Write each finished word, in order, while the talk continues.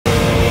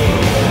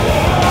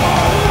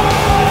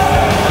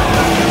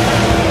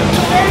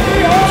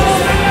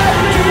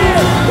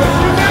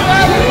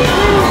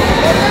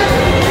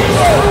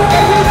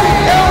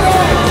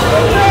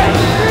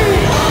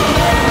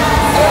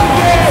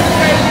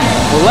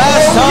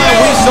last time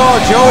we saw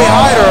Joey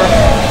Hyder,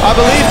 I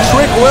believe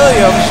Trick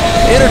Williams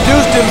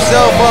introduced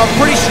himself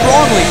pretty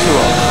strongly to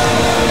him.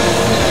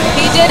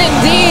 He did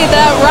indeed,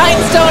 that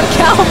rhinestone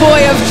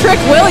cowboy of Trick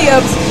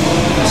Williams,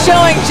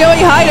 showing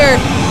Joey Hyder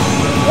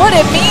what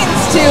it means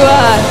to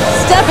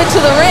step into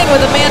the ring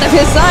with a man of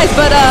his size.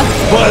 But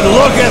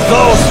look at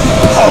those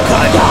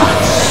polka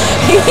dots.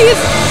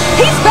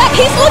 He's back.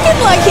 He's looking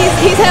like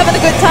he's having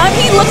a good time.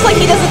 He looks like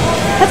he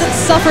hasn't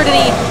suffered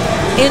any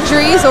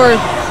injuries or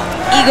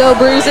ego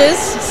bruises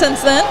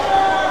since then.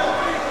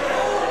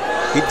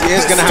 He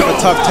is going to have a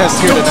tough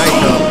test here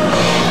tonight, though.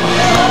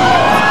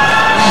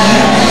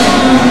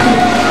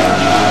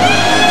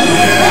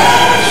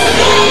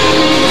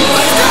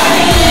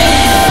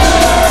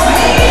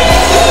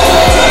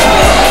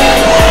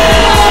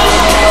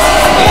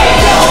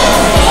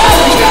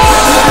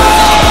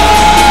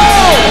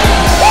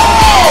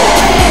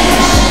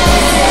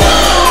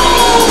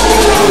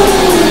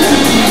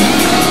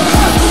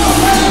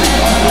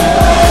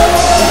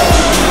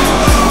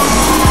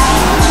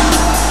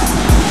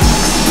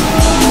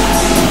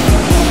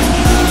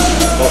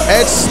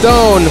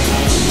 Stone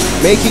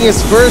making his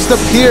first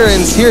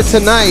appearance here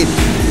tonight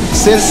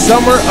since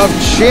Summer of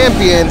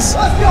Champions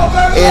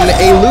in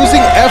a losing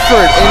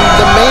effort in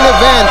the main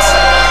event.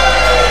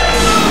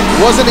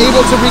 Wasn't able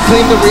to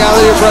reclaim the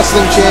Reality of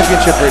Wrestling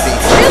Championship, Brittany.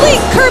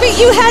 Really, Kirby,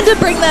 you had to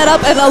bring that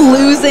up in a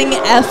losing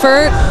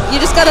effort. You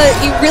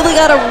really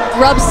gotta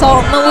rub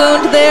salt in the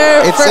wound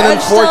there. It's an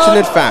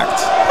unfortunate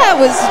fact.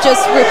 That was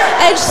just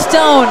Edge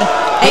Stone.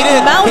 He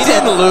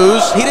didn't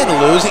lose. He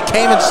didn't lose. He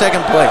came in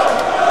second place.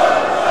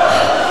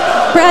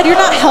 Brad, you're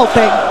not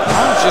helping.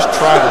 I'm just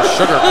trying to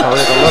sugarcoat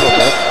it a little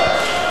bit.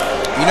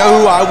 You know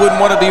who I wouldn't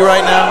want to be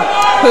right now?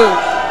 Who?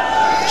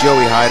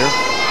 Joey Hyder.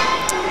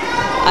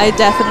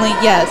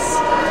 Yes,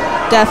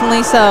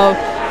 definitely so.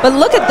 But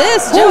look at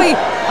this, Joey.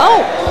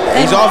 Oh,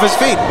 he's off his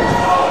feet.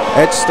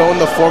 Edge Stone,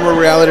 the former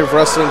Reality of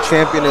Wrestling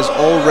champion, is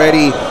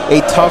already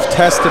a tough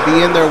test to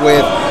be in there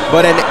with.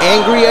 But an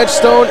angry Edge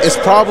Stone is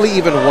probably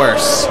even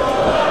worse.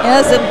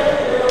 Yes, and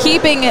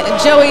keeping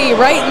Joey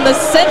right in the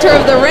center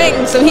of the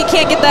ring so he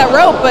can't get that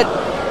rope, but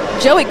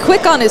Joey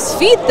quick on his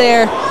feet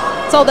there.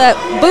 It's all that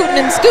booting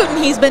and scooting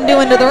he's been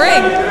doing to the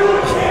ring.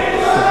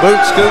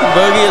 Boot, scoot,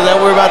 boogie, is that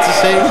what we're about to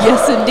see?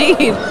 Yes,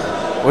 indeed.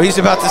 Well, he's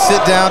about to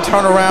sit down,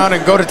 turn around, and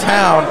go to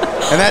town,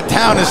 and that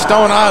town is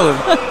Stone Island.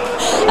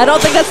 I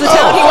don't think that's the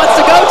town he wants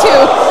to go to.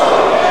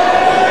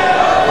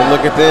 And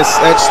look at this,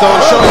 Edge Stone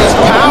showing his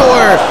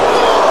power.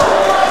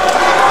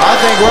 I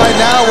think right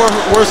now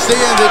we're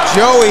seeing that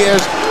Joey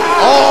is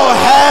all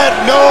head,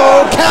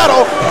 no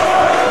cattle.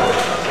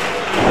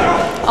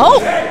 Oh,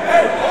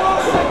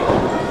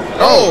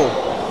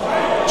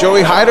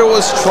 Joey Hyder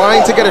was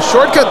trying to get a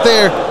shortcut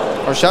there.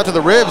 Or shot to the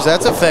ribs,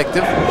 that's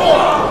effective.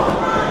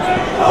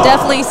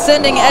 Definitely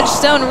sending Edge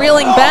Stone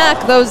reeling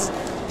back, those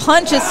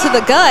punches to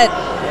the gut.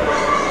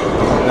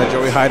 Now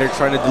Joey Hyder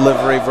trying to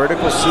deliver a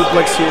vertical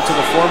suplex here to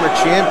the former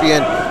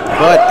champion,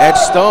 but Edge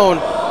Stone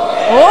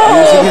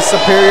using his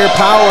superior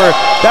power.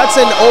 That's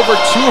an over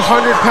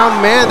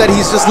 200-pound man that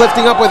he's just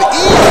lifting up with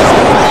ease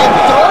and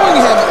throwing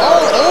him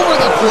all over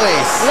the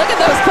place. Look at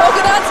those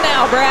polka dots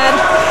now, Brad.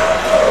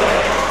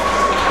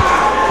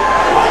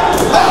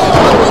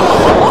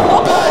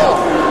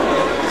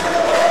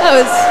 That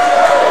was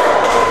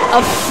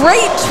a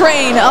freight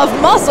train of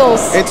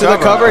muscles. Into the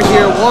cover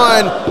here,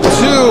 1,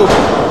 2.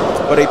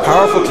 But a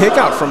powerful kick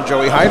out from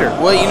Joey Hyder.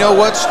 Well, you know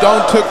what?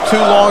 Stone took too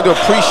long to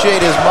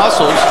appreciate his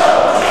muscles.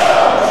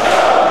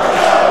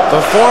 The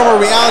former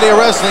Reality of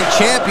Wrestling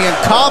champion,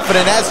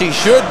 confident as he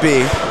should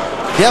be.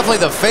 Definitely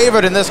the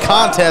favorite in this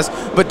contest,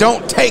 but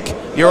don't take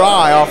your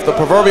eye off the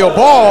proverbial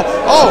ball.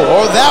 Oh,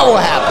 or that will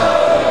happen.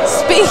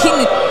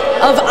 Speaking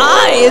of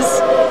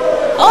eyes,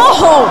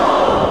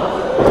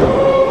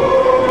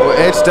 Well,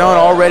 Edge Stone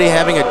already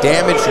having a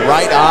damaged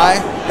right eye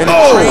in a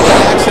training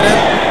accident.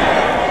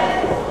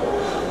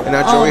 And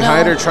now Joey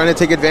Hyder trying to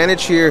take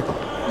advantage here.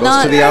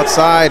 Goes to the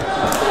outside.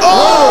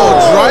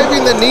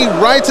 Driving the knee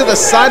right to the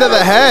side of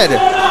the head.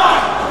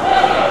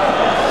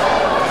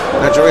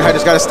 Now Joey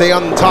Hyder's got to stay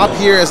on top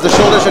here as the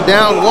shoulders are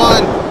down.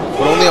 1,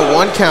 but only a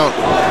 1 count.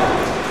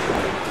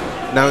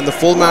 Now in the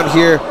full mount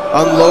here,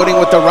 unloading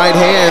with the right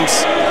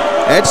hands.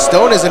 Edge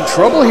Stone is in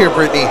trouble here,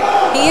 Brittany.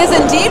 he is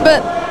indeed,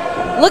 but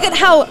look at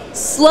how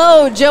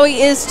slow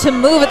Joey is to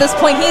move at this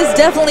point. He's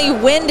definitely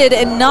winded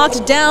and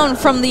knocked down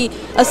from the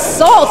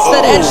assaults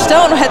that Edge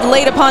Stone had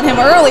laid upon him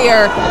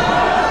earlier.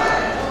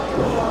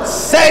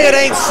 Say it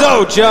ain't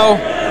so, Joe.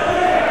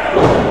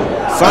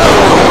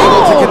 Finally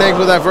able to connect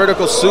with that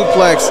vertical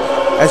suplex,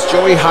 as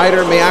Joey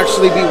Hyder may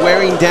actually be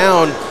wearing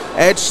down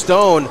Edge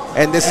Stone,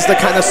 and this is the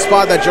kind of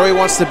spot that Joey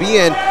wants to be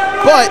in,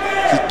 but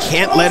he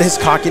can't let his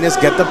cockiness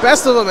get the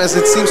best of him, as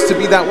it seems to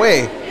be that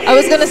way. I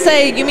was gonna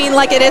say, you mean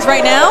like it is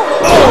right now?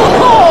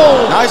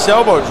 Nice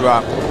elbow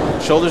drop.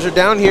 Shoulders are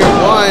down here.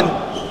 1,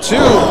 2.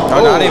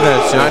 Not even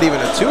a 2. Not even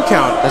a 2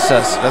 count. That's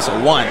a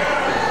 1.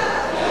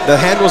 The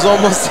hand was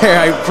almost there.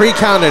 I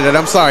pre-counted it.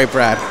 I'm sorry,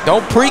 Brad.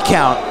 Don't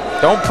pre-count.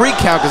 Don't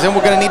pre-count, because then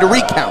we're going to need to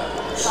recount.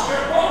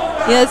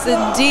 Yes,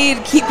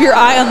 indeed. Keep your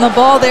eye on the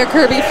ball there,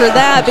 Kirby, for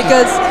that,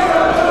 because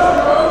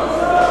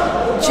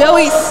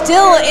Joey's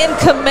still in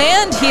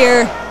command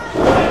here.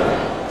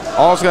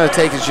 All it's going to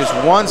take is just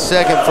 1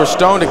 second for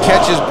Stone to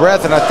catch his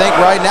breath, and I think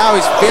right now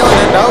he's feeling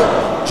it.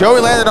 No,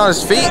 Joey landed on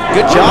his feet.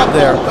 Good job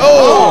there.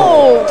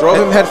 Oh! Drove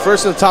him head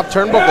first in the top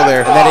turnbuckle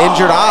there. And that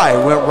injured eye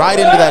went right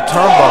into that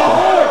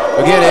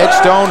turnbuckle. Again, Edge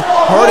Stone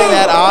hurting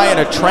that eye in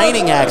a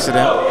training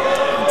accident.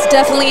 It's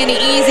definitely an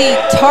easy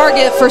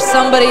target for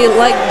somebody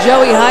like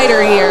Joey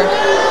Hyder here.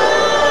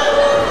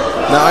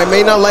 Now, I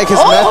may not like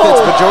his methods,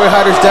 but Joey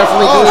Hyder's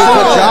definitely doing a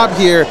good job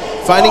here,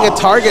 finding a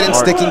target and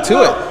sticking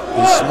to it.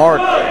 He's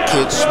smart,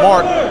 kid,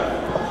 smart.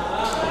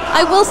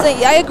 I will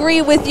say, I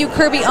agree with you,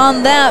 Kirby,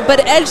 on that,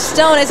 but Edge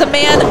Stone is a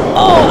man, of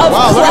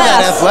wow, class. Look at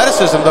that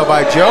athleticism, though,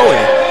 by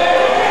Joey.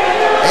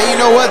 Hey, you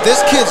know what?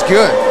 This kid's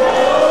good.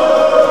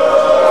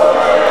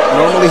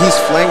 Normally, he's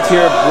flanked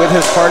here with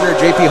his partner,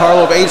 JP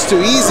Harlow of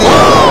𝐒𝐨𝐜𝐿.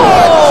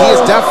 But he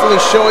is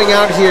definitely showing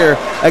out here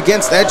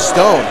against Edge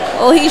Stone.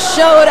 Well, he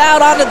showed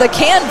out onto the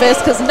canvas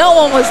because no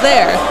one was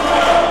there.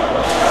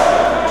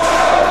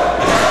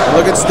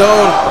 Look at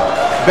Stone.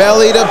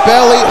 Belly to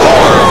belly,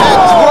 overhead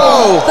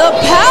throw. The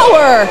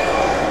power.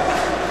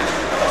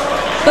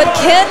 But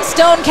can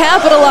Stone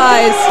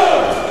capitalize?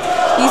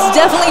 He's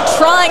definitely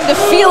trying to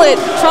feel it,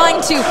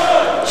 trying to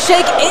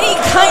shake any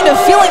kind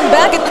of feeling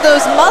back into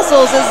those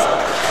muscles, as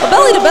a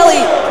belly to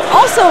belly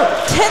also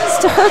tends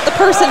to hurt the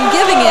person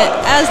giving it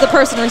as the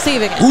person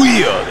receiving it.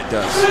 It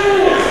does.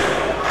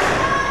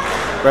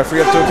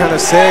 Referee up to a count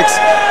of 6,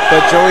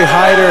 but Joey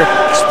Hyder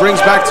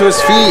springs back to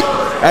his feet,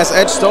 as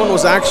Edge Stone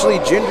was actually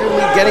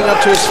gingerly getting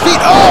up to his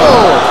feet.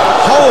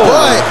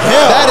 But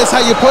that is how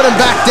you put him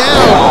back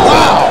down.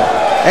 Wow.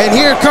 And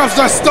here comes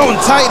the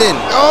Stone Titan.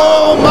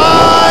 Oh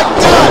my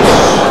gosh.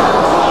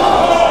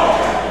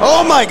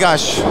 Oh my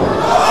gosh.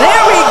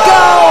 There we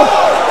go.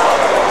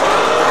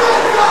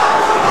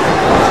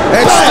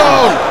 Edge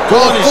Stone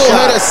with a full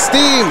head of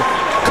steam.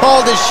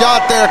 Called his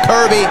shot there,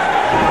 Kirby.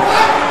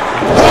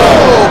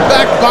 Oh,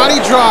 back body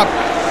drop.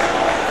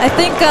 I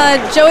think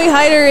Joey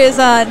Hyder is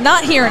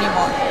not here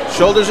anymore.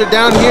 Shoulders are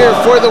down here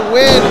for the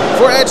win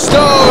for Edge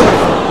Stone,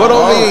 but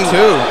only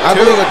I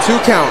believe a 2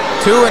 count.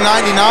 2 and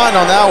 99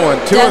 on that one.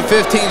 2 and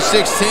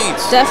 15/16.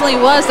 Definitely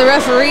was. The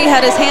referee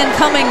had his hand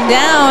coming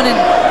down, and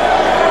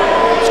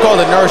It's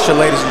called inertia,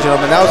 ladies and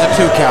gentlemen. That was a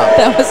 2 count.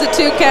 that was a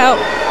 2 count.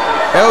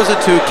 That was a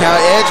 2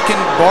 count. Edge can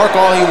bark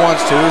all he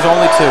wants to. It was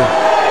only 2.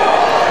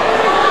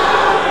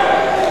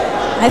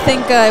 I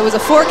think it was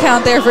a 4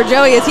 count there for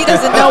Joey, as he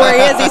doesn't know where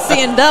he is. He's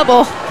seeing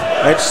double.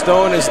 Edge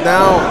Stone is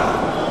now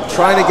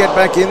trying to get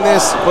back in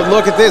this, but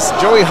look at this.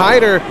 Joey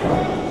Hyder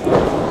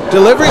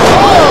delivering.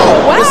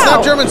 Wow. The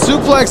snap German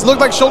suplex.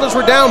 Looked like shoulders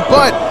were down,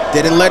 but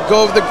didn't let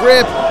go of the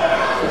grip.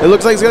 It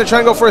looks like he's going to try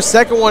and go for a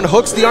second one.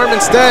 Hooks the arm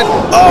instead.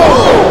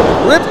 Oh!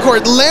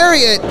 Ripcord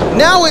lariat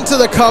now into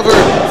the cover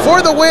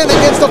for the win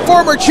against the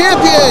former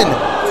champion.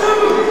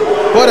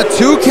 But a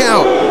 2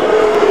 count.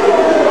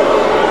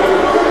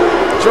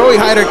 Joey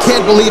Hyder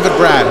can't believe it,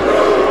 Brad.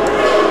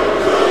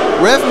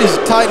 Ref needs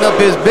to tighten up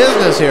his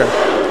business here.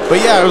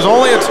 But yeah, it was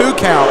only a 2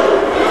 count.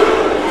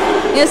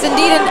 Yes,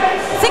 indeed. And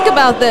think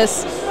about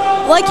this.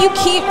 Like you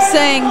keep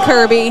saying,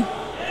 Kirby,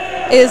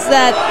 is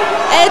that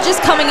Edge is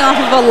coming off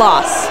of a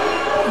loss.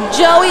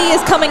 Joey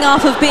is coming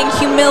off of being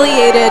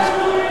humiliated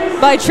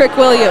by Trick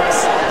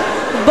Williams.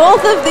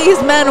 Both of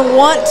these men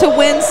want to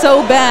win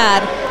so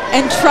bad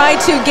and try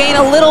to gain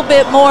a little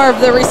bit more of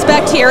the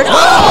respect here.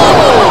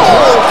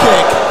 Oh!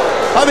 Kick.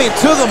 I mean,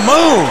 to the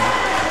moon.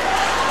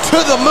 To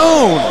the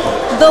moon.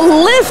 The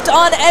lift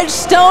on Edge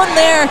Stone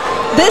there.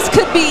 This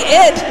could be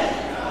it.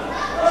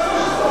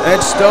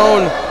 Edge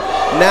Stone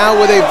now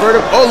with a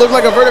vertical, looked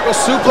like a vertical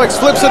suplex,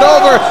 flips it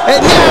over, and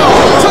now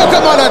took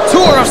him on a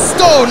tour of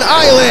Stone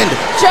Island.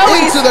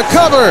 Into the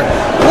cover.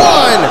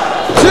 1,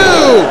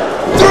 2,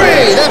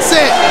 3. That's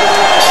it.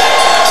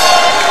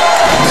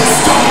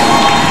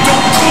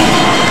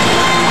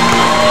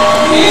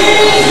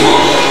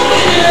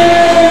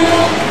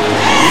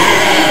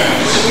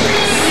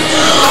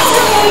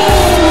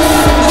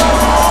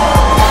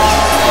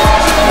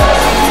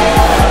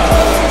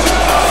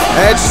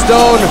 Edge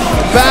Stone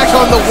back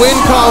on the win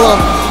column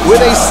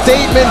with a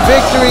statement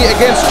victory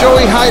against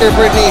Joey Hyder,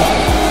 Brittany.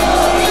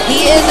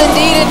 He is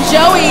indeed, and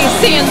Joey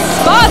seeing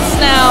spots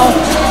now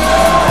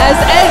as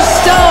Edge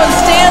Stone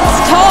stands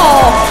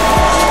tall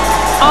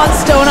on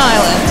Stone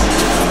Island.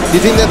 Do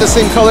you think they're the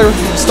same color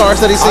stars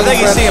that he's seeing? I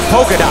think he's seeing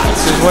polka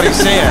dots is what he's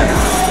seeing.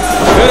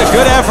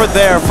 Good effort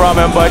there from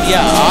him, but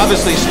yeah,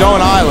 obviously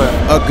Stone Island.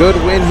 A good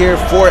win here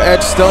for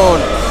Edge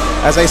Stone.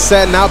 As I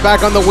said, now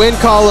back on the win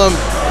column.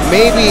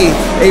 Maybe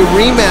a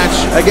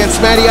rematch against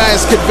Matty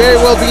Ice could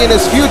very well be in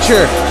his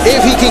future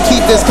if he can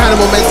keep this kind of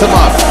momentum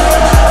up.